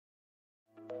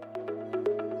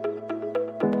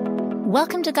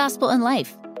Welcome to Gospel in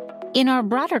Life. In our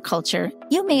broader culture,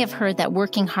 you may have heard that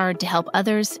working hard to help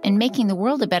others and making the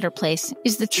world a better place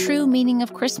is the true meaning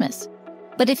of Christmas.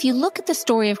 But if you look at the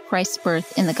story of Christ's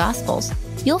birth in the Gospels,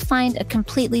 you'll find a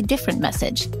completely different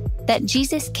message, that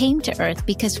Jesus came to earth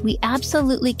because we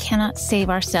absolutely cannot save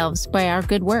ourselves by our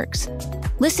good works.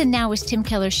 Listen now as Tim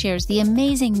Keller shares the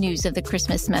amazing news of the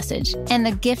Christmas message and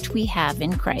the gift we have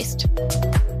in Christ.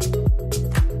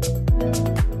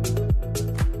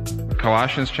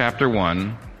 Colossians chapter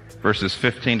 1, verses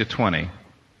 15 to 20.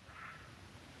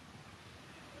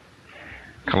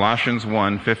 Colossians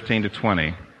 1, 15 to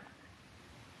 20.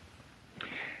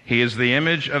 He is the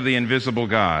image of the invisible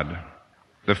God,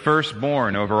 the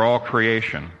firstborn over all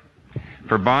creation.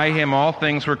 For by him all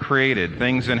things were created,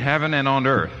 things in heaven and on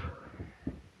earth,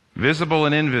 visible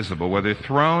and invisible, whether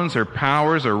thrones or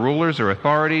powers or rulers or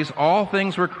authorities, all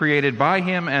things were created by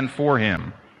him and for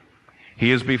him.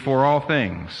 He is before all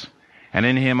things, and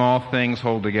in him all things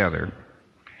hold together.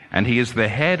 And he is the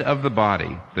head of the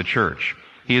body, the church.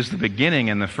 He is the beginning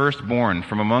and the firstborn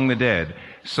from among the dead,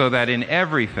 so that in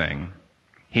everything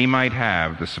he might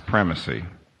have the supremacy.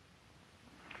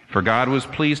 For God was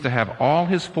pleased to have all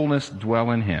his fullness dwell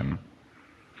in him,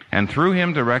 and through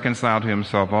him to reconcile to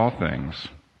himself all things,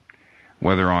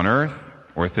 whether on earth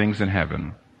or things in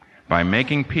heaven, by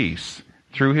making peace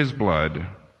through his blood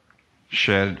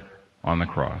shed on the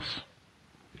cross.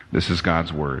 This is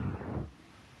God's word.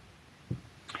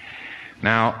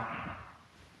 Now,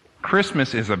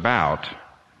 Christmas is about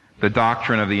the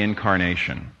doctrine of the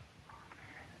incarnation.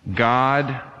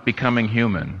 God becoming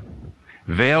human.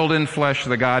 Veiled in flesh,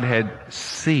 the Godhead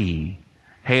see.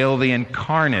 Hail the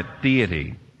incarnate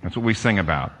deity. That's what we sing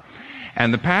about.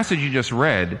 And the passage you just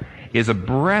read is a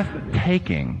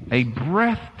breathtaking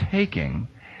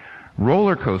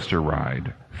roller coaster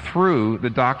ride through the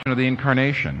doctrine of the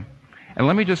incarnation. And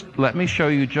let me show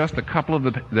you just a couple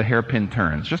of the hairpin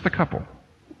turns, just a couple.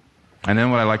 And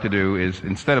then what I like to do is,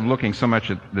 instead of looking so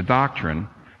much at the doctrine,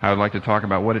 I would like to talk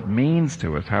about what it means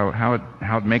to us, how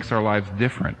it makes our lives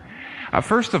different.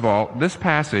 First of all, this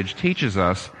passage teaches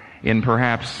us in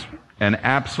perhaps an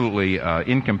absolutely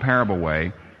incomparable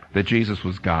way that Jesus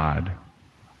was God.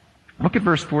 Look at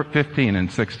verse 15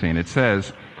 and 16. It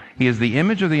says, he is the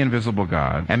image of the invisible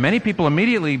God. And many people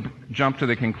immediately jump to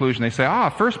the conclusion. They say,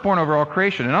 firstborn over all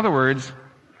creation. In other words,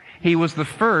 he was the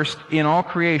first in all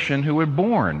creation who was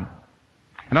born.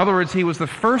 In other words, he was the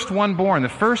first one born, the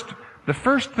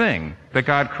first thing that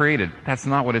God created. That's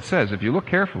not what it says. If you look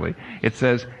carefully, it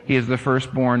says he is the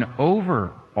firstborn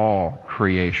over all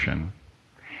creation.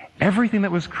 Everything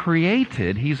that was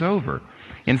created, he's over.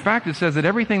 In fact, it says that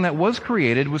everything that was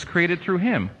created through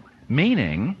him,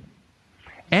 meaning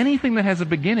anything that has a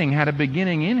beginning had a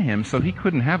beginning in him, so he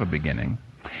couldn't have a beginning.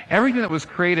 Everything that was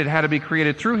created had to be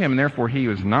created through him, and therefore he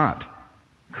was not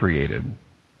created.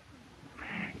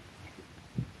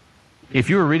 If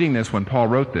you were reading this when Paul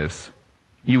wrote this,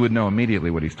 you would know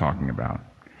immediately what he's talking about.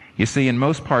 You see, in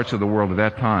most parts of the world at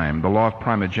that time, the law of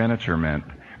primogeniture meant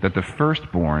that the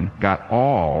firstborn got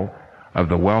all of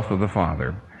the wealth of the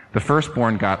father. The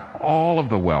firstborn got all of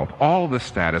the wealth, all of the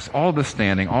status, all of the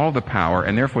standing, all of the power,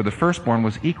 and therefore the firstborn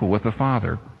was equal with the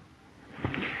father.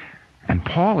 And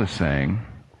Paul is saying,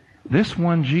 this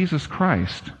one, Jesus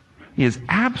Christ, is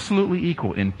absolutely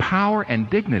equal in power and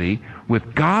dignity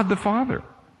with God the Father.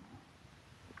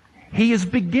 He is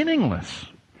beginningless.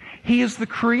 He is the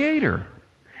creator.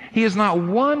 He is not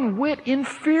one whit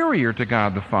inferior to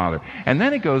God the Father. And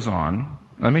then it goes on.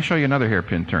 Let me show you another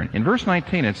hairpin turn. In verse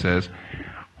 19 it says,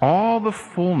 all the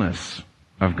fullness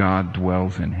of God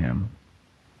dwells in him.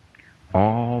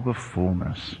 All the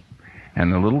fullness.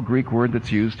 And the little Greek word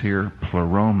that's used here,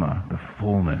 pleroma, the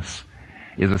fullness,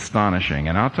 is astonishing.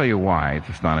 And I'll tell you why it's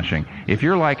astonishing. If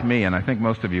you're like me, and I think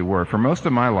most of you were, for most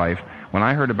of my life, when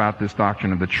I heard about this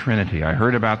doctrine of the Trinity, I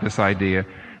heard about this idea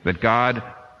that God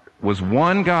was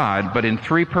one God, but in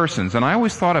three persons. And I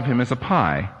always thought of him as a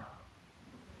pie.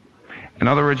 In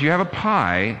other words, you have a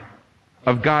pie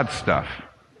of God stuff.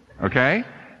 Okay?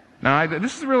 Now,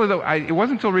 this is really, it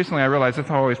wasn't until recently I realized that's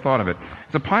how I always thought of it.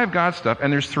 It's a pie of God stuff,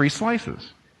 and there's three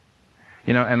slices.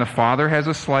 You know, and the Father has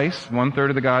a slice, 1/3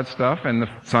 of the God stuff, and the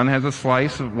Son has a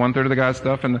slice of 1/3 of the God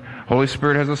stuff, and the Holy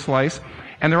Spirit has a slice,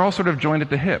 and they're all sort of joined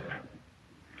at the hip.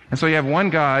 And so you have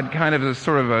one God, kind of as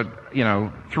sort of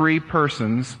three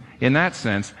persons in that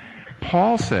sense.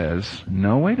 Paul says,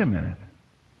 no, wait a minute.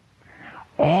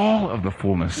 All of the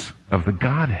fullness of the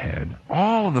Godhead,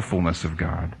 all of the fullness of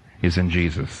God is in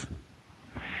Jesus.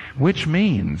 Which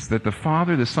means that the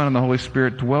Father, the Son, and the Holy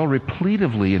Spirit dwell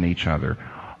repletively in each other.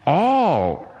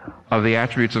 All of the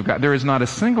attributes of God. There is not a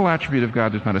single attribute of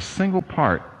God, there's not a single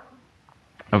part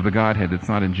of the Godhead that's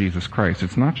not in Jesus Christ.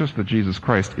 It's not just that Jesus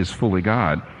Christ is fully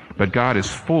God, but God is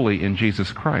fully in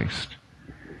Jesus Christ.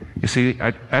 You see,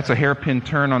 that's a hairpin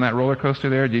turn on that roller coaster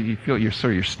there. Did you feel your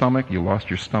stomach? You lost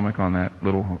your stomach on that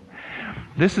little...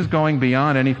 This is going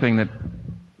beyond anything that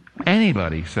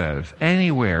anybody says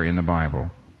anywhere in the Bible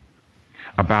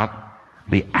about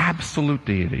the absolute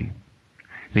deity,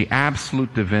 the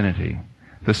absolute divinity,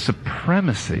 the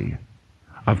supremacy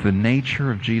of the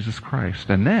nature of Jesus Christ.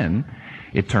 And then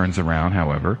it turns around,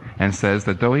 however, and says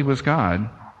that though he was God,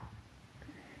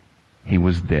 he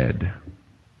was dead.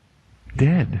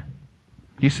 Dead.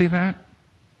 You see that?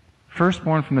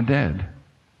 Firstborn from the dead.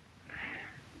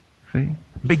 See?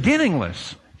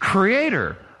 Beginningless,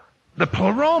 creator, the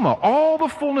pleroma, all the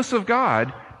fullness of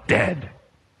God, dead.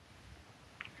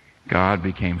 God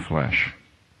became flesh.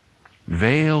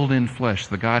 Veiled in flesh,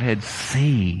 the Godhead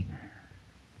see.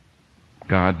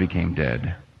 God became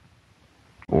dead.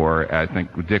 Or I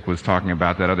think Dick was talking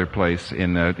about that other place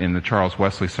in the Charles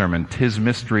Wesley sermon, "'Tis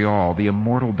mystery all, the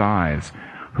immortal dies.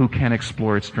 Who can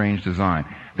explore its strange design?"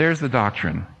 There's the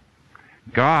doctrine.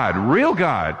 God, real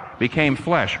God, became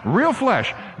flesh, real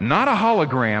flesh, not a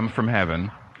hologram from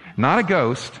heaven, not a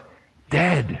ghost,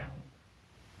 dead.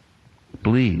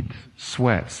 Bleeds,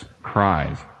 sweats,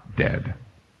 cries, dead.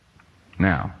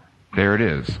 Now, there it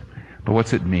is. But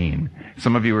what's it mean?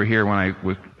 Some of you were here when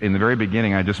in the very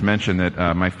beginning, I just mentioned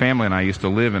that my family and I used to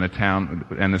live in a town,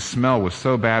 and the smell was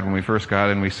so bad when we first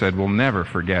got in, we said, we'll never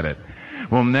forget it.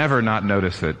 We'll never not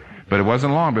notice it. But it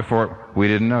wasn't long before we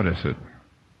didn't notice it.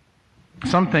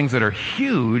 Some things that are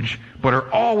huge, but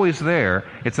are always there,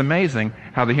 it's amazing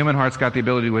how the human heart's got the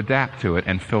ability to adapt to it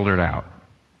and filter it out.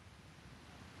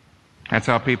 That's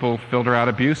how people filter out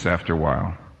abuse after a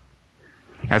while.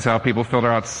 That's how people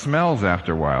filter out smells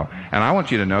after a while. And I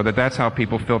want you to know that that's how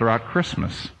people filter out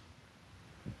Christmas.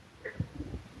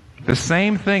 The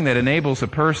same thing that enables a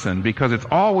person, because it's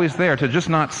always there, to just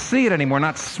not see it anymore,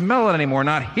 not smell it anymore,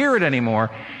 not hear it anymore,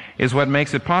 is what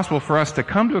makes it possible for us to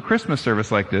come to a Christmas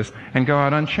service like this and go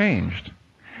out unchanged.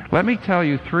 Let me tell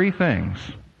you three things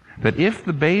that if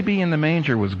the baby in the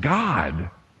manger was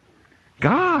God,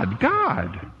 not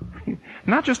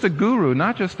just a guru,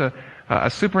 not just a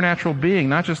supernatural being,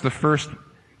 not just the first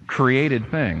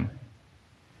created thing,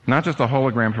 not just a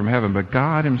hologram from heaven, but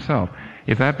God himself.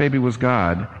 If that baby was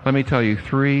God, let me tell you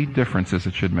three differences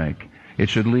it should make. It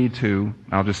should lead to,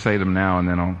 I'll just say them now and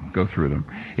then I'll go through them.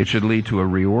 It should lead to a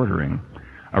reordering,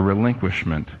 a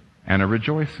relinquishment, and a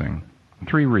rejoicing.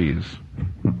 Three Re's.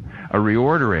 A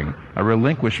reordering, a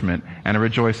relinquishment, and a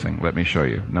rejoicing. Let me show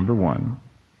you. Number one,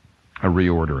 a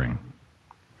reordering.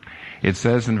 It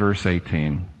says in verse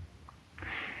 18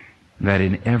 that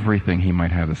in everything he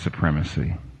might have the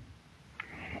supremacy.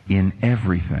 In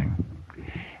everything.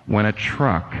 When a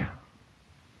truck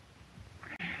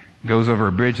goes over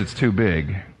a bridge that's too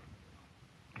big,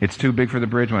 it's too big for the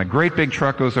bridge. When a great big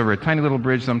truck goes over a tiny little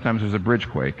bridge, sometimes there's a bridge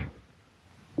quake.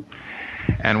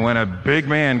 And when a big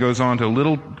man goes onto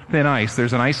little thin ice,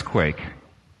 there's an ice quake.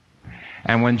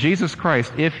 And when Jesus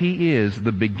Christ, if he is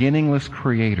the beginningless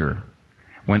creator,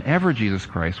 whenever Jesus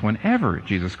Christ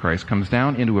comes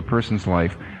down into a person's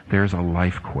life, there's a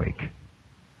life quake.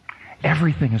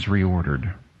 Everything is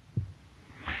reordered.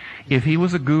 If he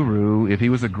was a guru, if he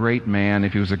was a great man,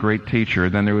 if he was a great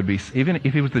teacher, then there would be, even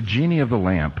if he was the genie of the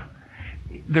lamp,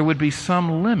 there would be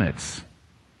some limits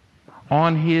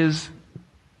on his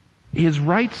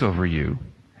rights over you.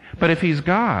 But if he's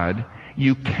God,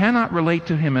 you cannot relate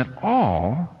to him at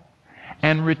all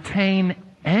and retain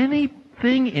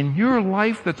anything in your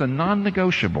life that's a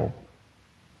non-negotiable.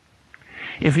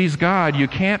 If he's God, you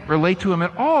can't relate to him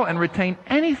at all and retain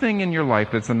anything in your life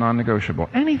that's a non-negotiable.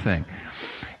 Anything.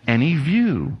 Any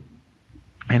view,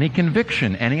 any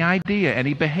conviction, any idea,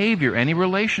 any behavior, any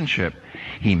relationship.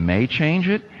 He may change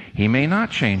it, he may not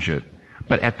change it.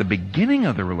 But at the beginning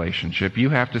of the relationship,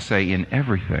 you have to say in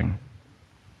everything,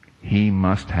 he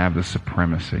must have the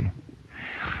supremacy.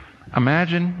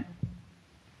 Imagine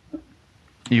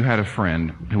you had a friend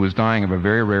who was dying of a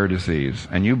very rare disease,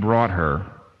 and you brought her,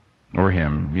 or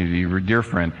him, your dear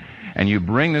friend, and you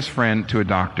bring this friend to a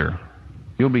doctor.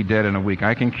 You'll be dead in a week.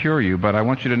 I can cure you, but I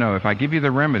want you to know, if I give you the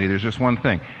remedy, there's just one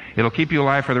thing. It'll keep you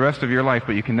alive for the rest of your life,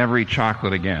 but you can never eat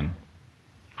chocolate again.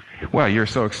 Well, you're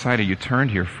so excited, you turn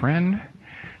to your friend,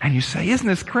 and you say, isn't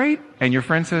this great? And your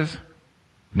friend says,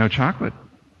 no chocolate.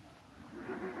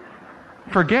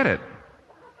 Forget it.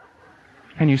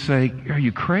 And you say, are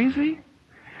you crazy?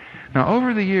 Now,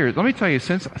 over the years, let me tell you,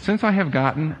 since I have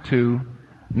gotten to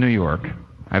New York,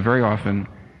 I very often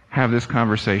have this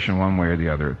conversation one way or the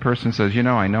other. A person says,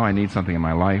 I know I need something in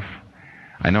my life.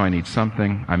 I know I need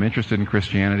something. I'm interested in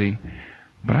Christianity.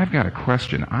 But I've got a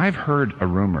question. I've heard a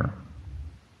rumor.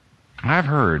 I've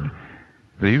heard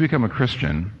that you become a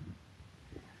Christian,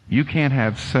 you can't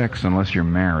have sex unless you're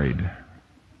married.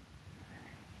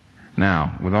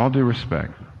 Now, with all due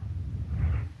respect,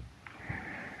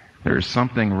 there is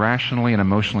something rationally and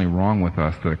emotionally wrong with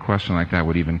us that a question like that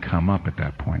would even come up at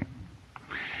that point.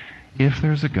 If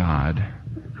there's a God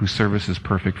who services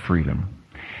perfect freedom,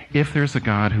 if there's a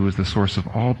God who is the source of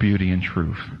all beauty and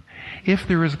truth, if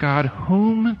there is God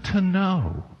whom to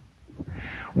know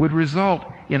would result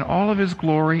in all of his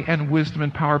glory and wisdom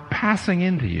and power passing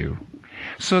into you,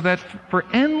 so that for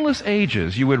endless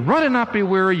ages you would run and not be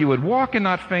weary, you would walk and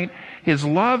not faint, his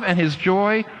love and his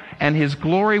joy and his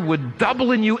glory would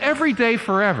double in you every day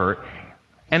forever.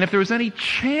 And if there was any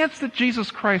chance that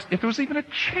Jesus Christ, if there was even a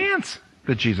chance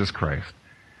that Jesus Christ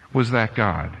was that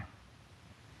God,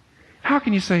 how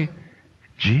can you say,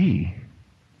 gee,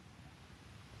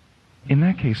 in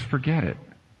that case, forget it.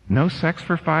 No sex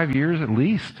for 5 years at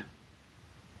least?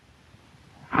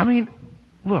 I mean,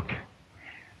 look,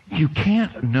 you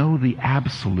can't know the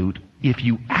absolute if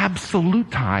you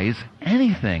absolutize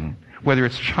anything, whether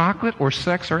it's chocolate or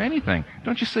sex or anything.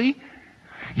 Don't you see?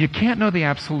 You can't know the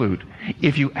absolute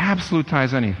if you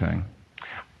absolutize anything.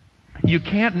 You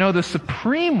can't know the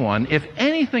supreme one if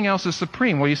anything else is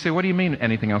supreme. Well, you say, what do you mean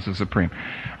anything else is supreme?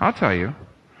 I'll tell you.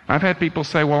 I've had people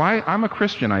say, well, I'm a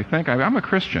Christian, I think. I'm a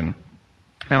Christian.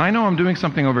 And I know I'm doing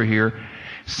something over here.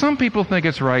 Some people think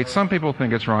it's right. Some people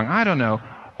think it's wrong. I don't know.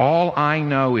 All I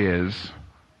know is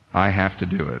I have to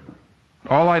do it.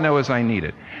 All I know is I need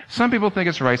it. Some people think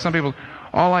it's right. Some people,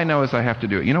 all I know is I have to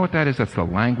do it. You know what that is? That's the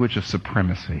language of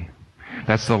supremacy.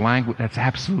 That's the language, that's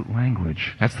absolute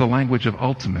language. That's the language of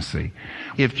ultimacy.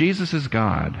 If Jesus is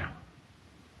God,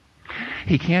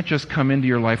 he can't just come into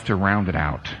your life to round it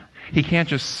out. He can't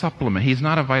just supplement. He's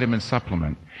not a vitamin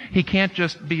supplement. He can't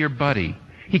just be your buddy.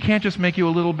 He can't just make you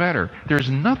a little better. There's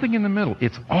nothing in the middle.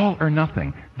 It's all or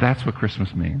nothing. That's what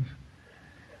Christmas means.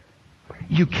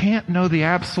 You can't know the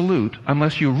absolute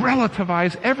unless you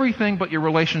relativize everything but your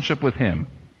relationship with him.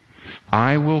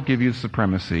 I will give you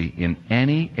supremacy in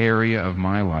any area of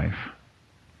my life.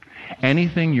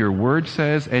 Anything your word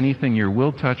says, anything your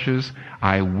will touches,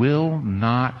 I will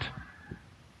not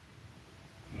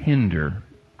hinder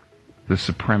the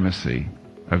supremacy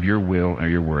of your will or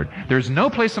your word. There's no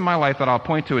place in my life that I'll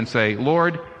point to and say,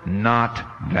 Lord, not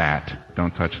that.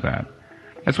 Don't touch that.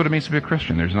 That's what it means to be a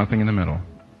Christian. There's nothing in the middle.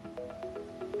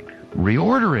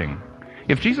 Reordering.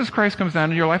 If Jesus Christ comes down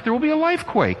into your life, there will be a life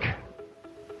quake.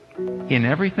 In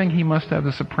everything, he must have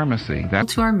the supremacy.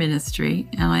 That's to our ministry,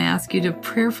 and I ask you to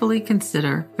prayerfully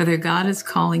consider whether God is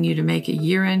calling you to make a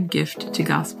year-end gift to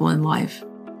Gospel in Life.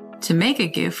 To make a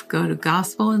gift, go to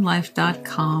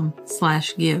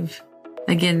gospelinlife.com/give.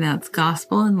 Again, that's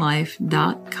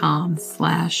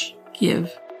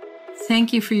gospelinlife.com/give.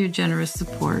 Thank you for your generous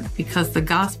support, because the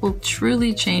gospel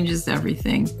truly changes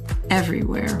everything,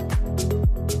 everywhere.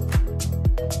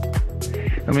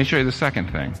 Let me show you the second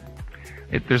thing.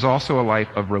 There's also a life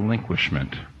of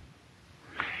relinquishment.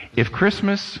 If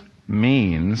Christmas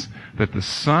means that the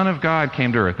Son of God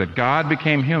came to earth, that God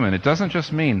became human, it doesn't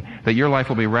just mean that your life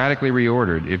will be radically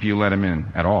reordered if you let him in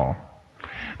at all.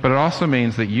 But it also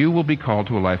means that you will be called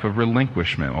to a life of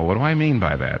relinquishment. Well, what do I mean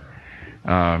by that?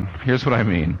 Here's what I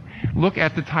mean. Look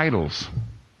at the titles.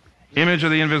 Image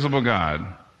of the invisible God.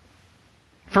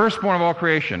 Firstborn of all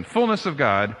creation. Fullness of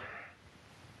God.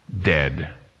 Dead.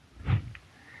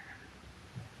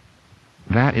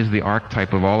 That is the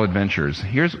archetype of all adventures.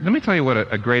 Let me tell you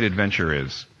what a great adventure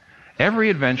is. Every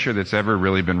adventure that's ever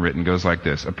really been written goes like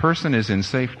this. A person is in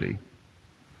safety.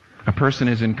 A person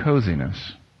is in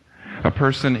coziness. A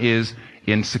person is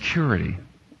in security.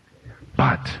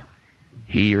 But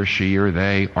he or she or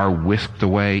they are whisked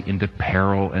away into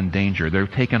peril and danger. They're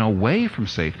taken away from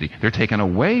safety. They're taken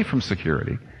away from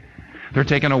security. They're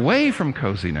taken away from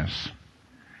coziness.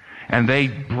 And they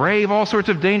brave all sorts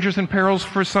of dangers and perils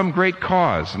for some great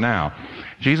cause. Now,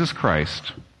 Jesus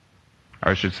Christ,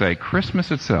 or I should say Christmas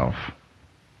itself,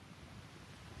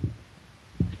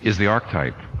 is the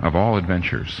archetype of all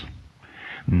adventures.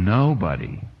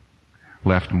 Nobody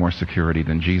left more security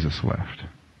than Jesus left.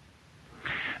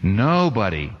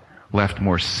 Nobody left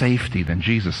more safety than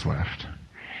Jesus left.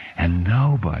 And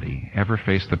nobody ever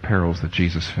faced the perils that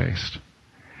Jesus faced.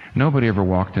 Nobody ever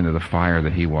walked into the fire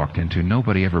that he walked into.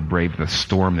 Nobody ever braved the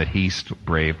storm that he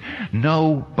braved.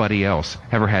 Nobody else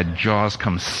ever had jaws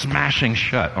come smashing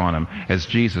shut on him as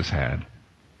Jesus had.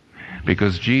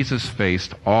 Because Jesus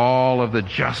faced all of the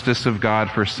justice of God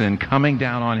for sin coming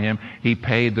down on him. He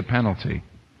paid the penalty.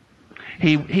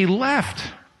 He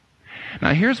left.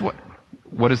 Now here's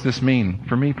what does this mean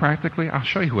for me practically? I'll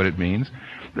show you what it means.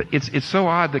 It's so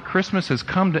odd that Christmas has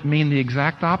come to mean the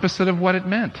exact opposite of what it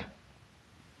meant.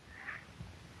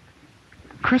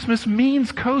 Christmas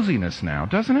means coziness now,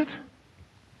 doesn't it?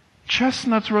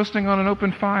 Chestnuts roasting on an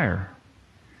open fire.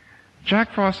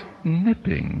 Jack Frost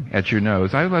nipping at your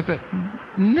nose. I love that.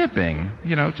 Nipping.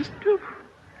 Just,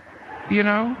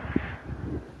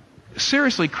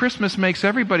 Seriously, Christmas makes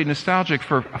everybody nostalgic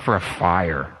for a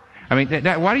fire. I mean,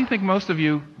 why do you think most of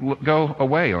you go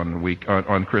away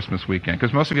on Christmas weekend?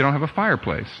 Because most of you don't have a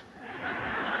fireplace.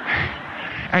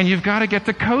 And you've got to get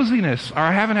the coziness. Or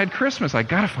I haven't had Christmas. I've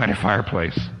got to find a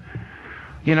fireplace.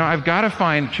 I've got to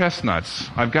find chestnuts.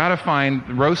 I've got to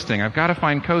find roasting. I've got to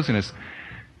find coziness.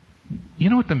 You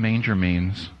know what the manger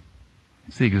means?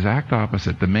 It's the exact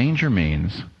opposite. The manger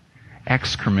means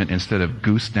excrement instead of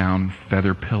goose down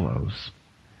feather pillows.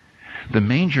 The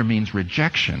manger means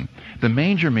rejection. The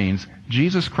manger means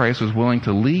Jesus Christ was willing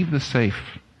to leave the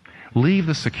safe, leave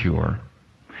the secure,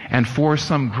 and for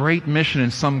some great mission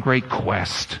and some great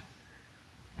quest,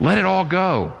 let it all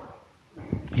go.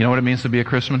 You know what it means to be a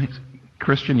Christian?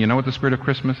 You know what the spirit of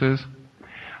Christmas is?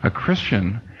 A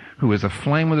Christian who is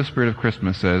aflame with the spirit of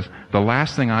Christmas says, the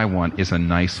last thing I want is a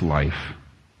nice life.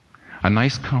 A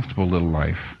nice, comfortable little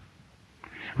life.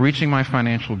 Reaching my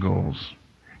financial goals.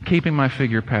 Keeping my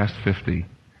figure past 50.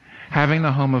 Having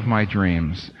the home of my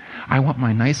dreams. I want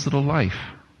my nice little life.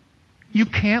 You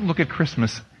can't look at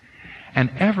Christmas and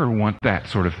ever want that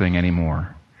sort of thing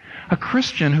anymore. A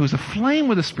Christian who's aflame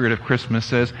with the spirit of Christmas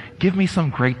says, give me some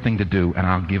great thing to do and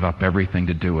I'll give up everything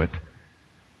to do it.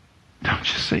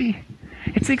 Don't you see?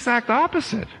 It's the exact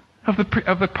opposite of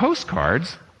the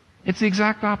postcards. It's the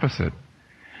exact opposite.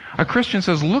 A Christian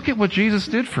says, look at what Jesus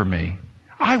did for me.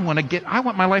 I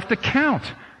want my life to count.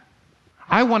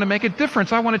 I want to make a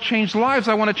difference. I want to change lives.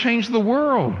 I want to change the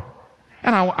world.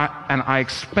 And I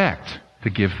expect to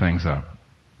give things up.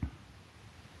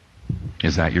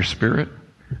 Is that your spirit?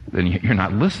 Then you're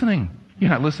not listening. You're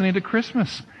not listening to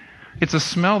Christmas. It's a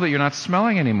smell that you're not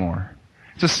smelling anymore.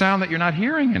 It's a sound that you're not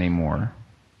hearing anymore.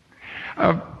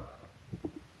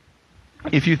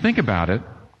 If you think about it,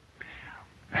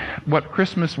 what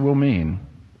Christmas will mean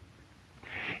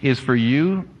is for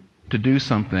you to do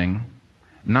something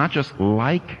not just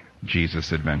like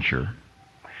Jesus' adventure,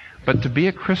 but to be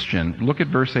a Christian. Look at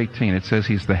verse 18. It says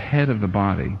he's the head of the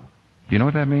body. Do you know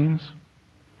what that means?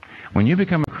 When you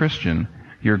become a Christian,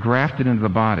 you're grafted into the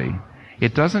body.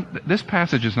 This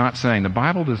passage is not saying, the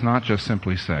Bible does not just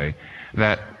simply say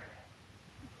that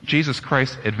Jesus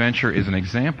Christ's adventure is an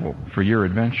example for your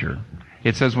adventure.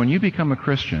 It says when you become a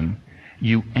Christian,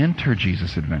 you enter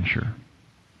Jesus' adventure.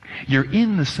 You're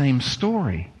in the same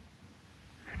story.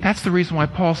 That's the reason why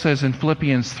Paul says in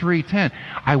Philippians 3:10,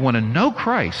 I want to know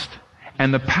Christ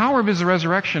and the power of his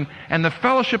resurrection and the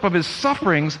fellowship of his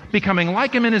sufferings, becoming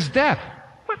like him in his death.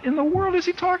 What in the world is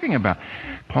he talking about?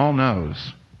 Paul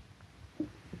knows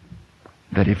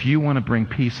that if you want to bring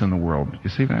peace in the world, you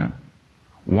see that?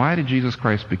 Why did Jesus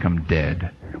Christ become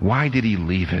dead? Why did he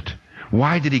leave it?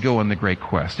 Why did he go on the great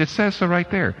quest? It says so right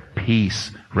there.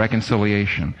 Peace,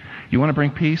 reconciliation. You want to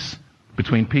bring peace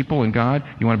between people and God?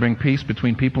 You want to bring peace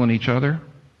between people and each other?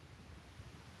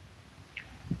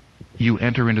 You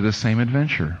enter into the same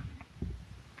adventure.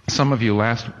 Some of you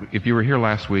if you were here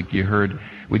last week, you heard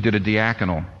we did a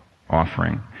diaconal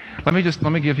offering. Let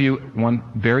me give you one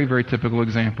very, very typical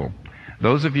example.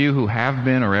 Those of you who have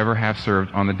been or ever have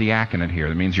served on the diaconate here,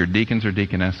 that means you're deacons or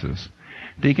deaconesses.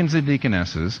 Deacons and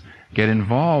deaconesses get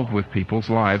involved with people's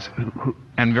lives,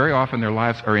 and very often their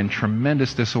lives are in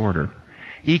tremendous disorder.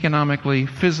 Economically,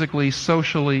 physically,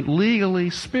 socially, legally,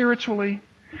 spiritually.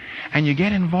 And you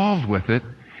get involved with it,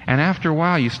 and after a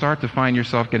while you start to find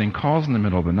yourself getting calls in the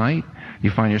middle of the night. You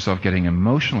find yourself getting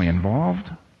emotionally involved.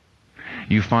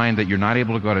 You find that you're not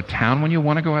able to go out of town when you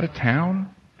want to go out of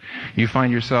town. You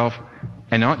find yourself,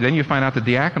 and then you find out the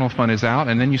diaconal fund is out,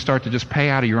 and then you start to just pay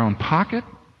out of your own pocket.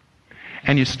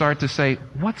 And you start to say,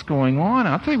 what's going on?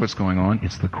 I'll tell you what's going on.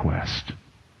 It's the quest.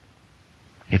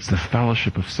 It's the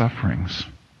fellowship of sufferings.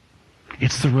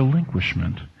 It's the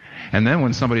relinquishment. And then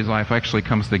when somebody's life actually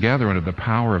comes together under the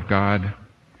power of God,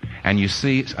 and you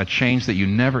see a change that you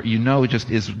know just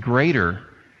is greater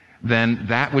than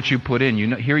that which you put in.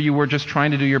 Here you were just trying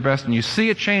to do your best, and you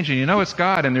see a change, and you know it's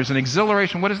God, and there's an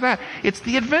exhilaration. What is that? It's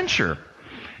the adventure.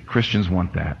 Christians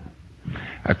want that.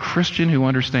 A Christian who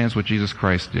understands what Jesus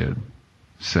Christ did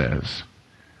says,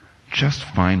 just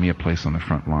find me a place on the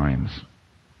front lines.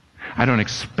 I don't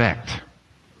expect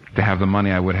to have the money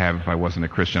I would have if I wasn't a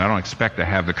Christian. I don't expect to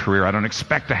have the career. I don't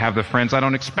expect to have the friends. I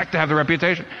don't expect to have the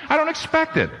reputation. I don't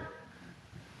expect it.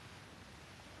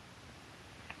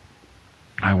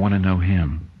 I want to know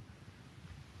him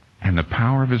and the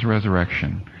power of his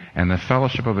resurrection and the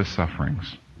fellowship of his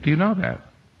sufferings. Do you know that?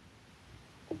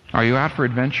 Are you out for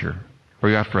adventure? Or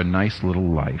are you out for a nice little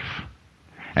life?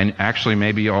 And actually,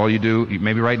 maybe all you do,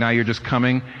 maybe right now you're just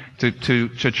coming to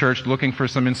church looking for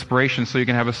some inspiration so you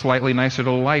can have a slightly nicer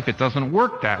little life. It doesn't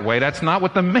work that way. That's not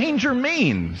what the manger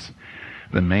means.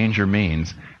 The manger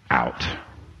means out.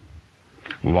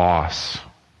 Loss.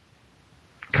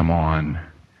 Come on.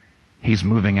 He's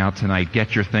moving out tonight.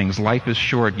 Get your things. Life is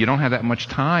short. You don't have that much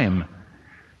time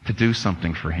to do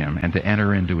something for him and to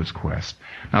enter into his quest.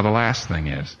 Now, the last thing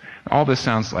is, all this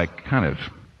sounds like kind of,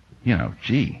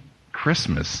 gee,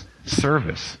 Christmas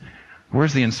service.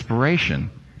 Where's the inspiration?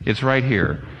 It's right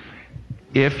here.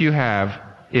 If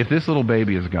this little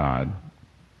baby is God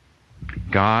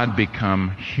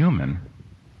become human,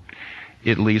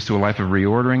 it leads to a life of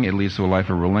reordering, it leads to a life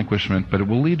of relinquishment, but it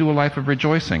will lead to a life of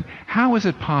rejoicing. How is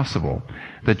it possible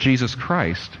that Jesus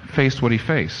Christ faced what he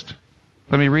faced?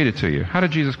 Let me read it to you. How did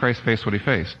Jesus Christ face what he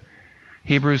faced?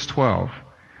 Hebrews 12.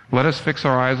 Let us fix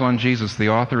our eyes on Jesus, the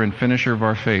author and finisher of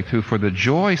our faith, who for the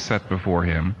joy set before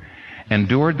him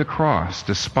endured the cross,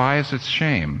 despised its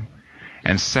shame,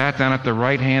 and sat down at the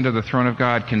right hand of the throne of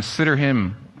God. Consider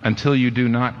him until you do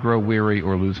not grow weary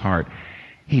or lose heart.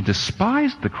 He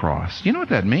despised the cross. You know what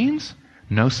that means?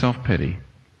 No self-pity.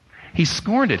 He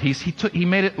scorned it. He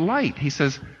made it light. He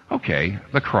says, okay,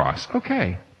 the cross,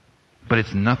 okay. But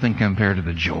it's nothing compared to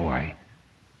the joy.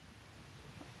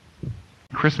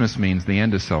 Christmas means the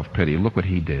end of self-pity. Look what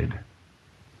he did.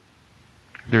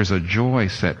 There's a joy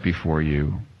set before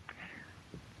you,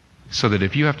 so that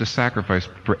if you have to sacrifice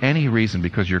for any reason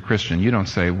because you're a Christian, you don't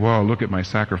say, whoa, look at my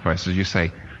sacrifices. You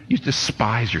say, you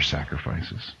despise your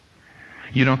sacrifices.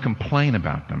 You don't complain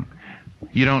about them.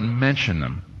 You don't mention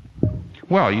them.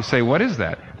 Well, you say, what is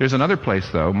that? There's another place,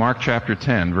 though, Mark chapter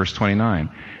 10, verse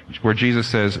 29, where Jesus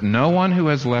says, no one who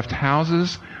has left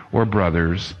houses or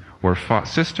brothers or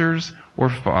sisters or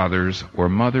fathers or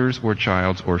mothers or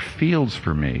childs or fields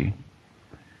for me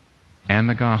and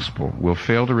the gospel will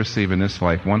fail to receive in this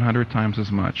life 100 times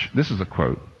as much. This is a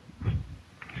quote.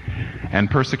 And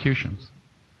persecutions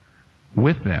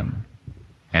with them,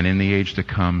 and in the age to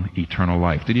come, eternal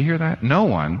life. Did you hear that? No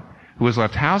one who has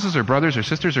left houses or brothers or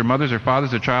sisters or mothers or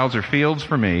fathers or childs or fields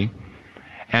for me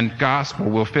and gospel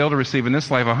will fail to receive in this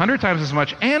life 100 times as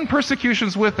much, and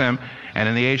persecutions with them, and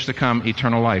in the age to come,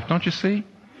 eternal life. Don't you see?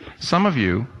 Some of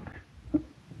you,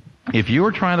 if you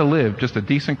are trying to live just a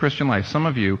decent Christian life, some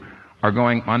of you are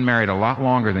going unmarried a lot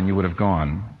longer than you would have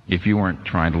gone if you weren't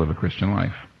trying to live a Christian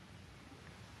life.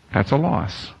 That's a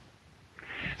loss.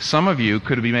 Some of you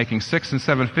could be making 6 and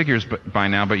 7 figures by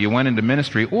now, but you went into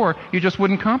ministry, or you just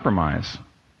wouldn't compromise.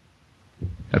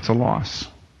 That's a loss.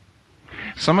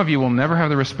 Some of you will never have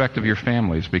the respect of your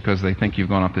families because they think you've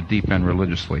gone off the deep end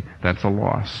religiously. That's a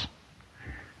loss.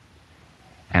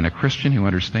 And a Christian who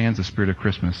understands the spirit of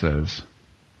Christmas says,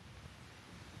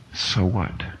 so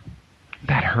what?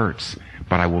 That hurts,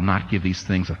 but I will not give these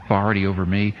things authority over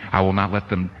me. I will not let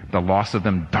the loss of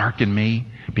them darken me,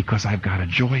 because I've got a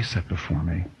joy set before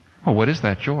me. Oh, what is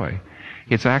that joy?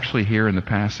 It's actually here in the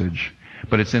passage,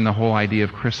 but it's in the whole idea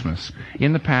of Christmas.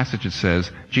 In the passage it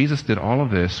says, Jesus did all of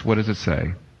this, what does it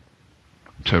say?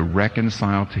 To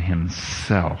reconcile to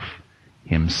himself.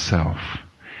 Himself.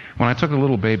 When I took a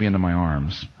little baby into my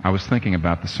arms, I was thinking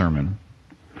about the sermon.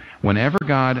 Whenever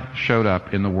God showed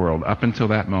up in the world, up until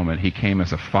that moment, he came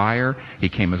as a fire, he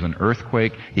came as an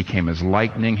earthquake, he came as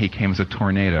lightning, he came as a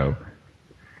tornado.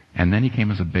 And then he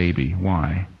came as a baby.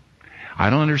 Why? I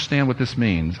don't understand what this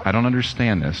means. I don't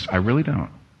understand this. I really don't.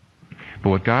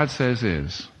 But what God says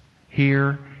is,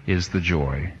 here is the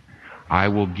joy. I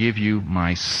will give you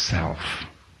myself.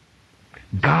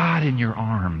 God in your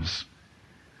arms.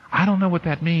 I don't know what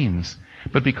that means.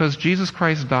 But because Jesus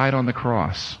Christ died on the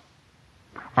cross,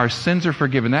 our sins are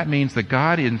forgiven. That means that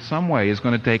God in some way is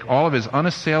going to take all of his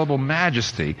unassailable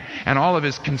majesty and all of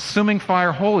his consuming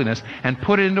fire holiness and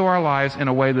put it into our lives in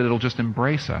a way that it'll just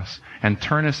embrace us and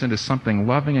turn us into something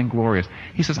loving and glorious.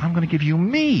 He says, I'm going to give you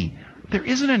me. There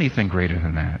isn't anything greater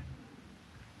than that.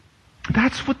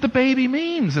 That's what the baby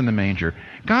means in the manger.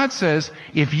 God says,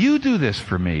 if you do this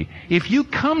for me, if you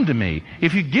come to me,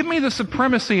 if you give me the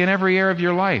supremacy in every area of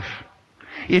your life,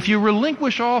 if you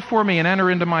relinquish all for me and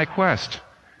enter into my quest,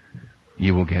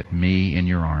 you will get me in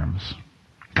your arms.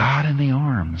 God in the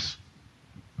arms.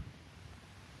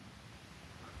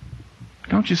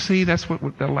 Don't you see that's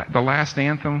what the last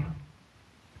anthem?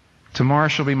 Tomorrow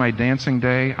shall be my dancing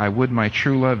day. I would my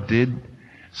true love did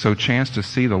so chance to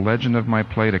see the legend of my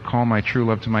play, to call my true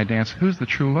love to my dance. Who's the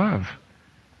true love?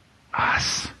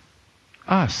 Us.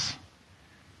 Us.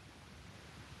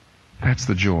 That's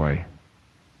the joy.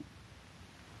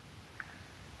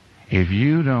 If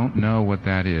you don't know what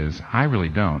that is, I really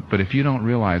don't, but if you don't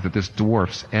realize that this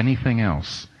dwarfs anything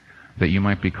else that you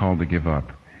might be called to give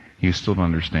up, you still don't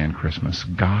understand Christmas.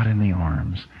 God in the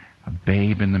arms, a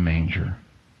babe in the manger.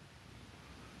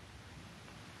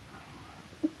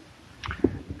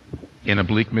 In A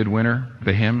Bleak Midwinter,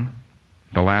 the hymn,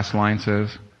 the last line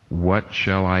says, "What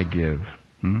shall I give?"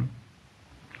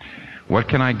 What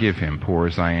can I give him, poor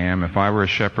as I am? If I were a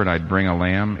shepherd, I'd bring a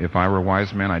lamb. If I were a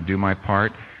wise man, I'd do my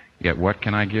part. Yet what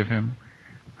can I give him?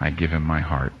 I give him my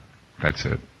heart. That's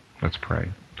it. Let's pray.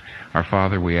 Our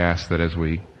Father, we ask that as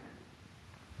we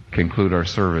conclude our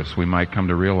service, we might come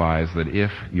to realize that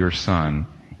if your Son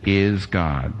is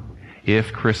God,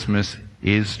 if Christmas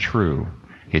is true,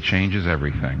 it changes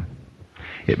everything.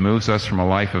 It moves us from a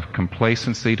life of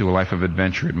complacency to a life of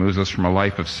adventure. It moves us from a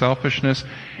life of selfishness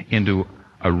into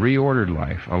a reordered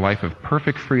life, a life of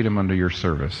perfect freedom under your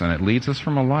service. And it leads us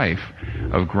from a life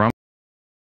of grumbling